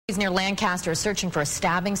Near Lancaster is searching for a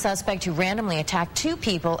stabbing suspect who randomly attacked 2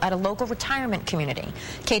 people at a local retirement community.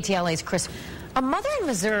 KTLA's Chris. A mother in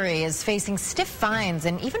Missouri is facing stiff fines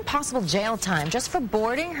and even possible jail time just for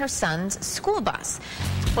boarding her son's school bus.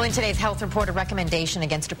 Well, in today's Health Report, a recommendation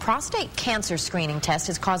against a prostate cancer screening test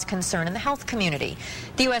has caused concern in the health community.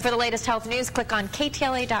 The U.S. For the latest health news, click on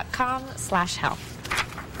ktla.com/health.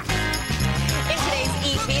 In today's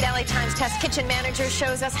Eat Beat, LA Times Test Kitchen Manager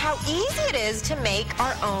shows us how easy it is to make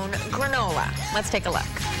our own granola. Let's take a look.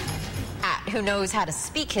 Who knows how to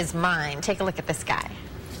speak his mind. Take a look at this guy.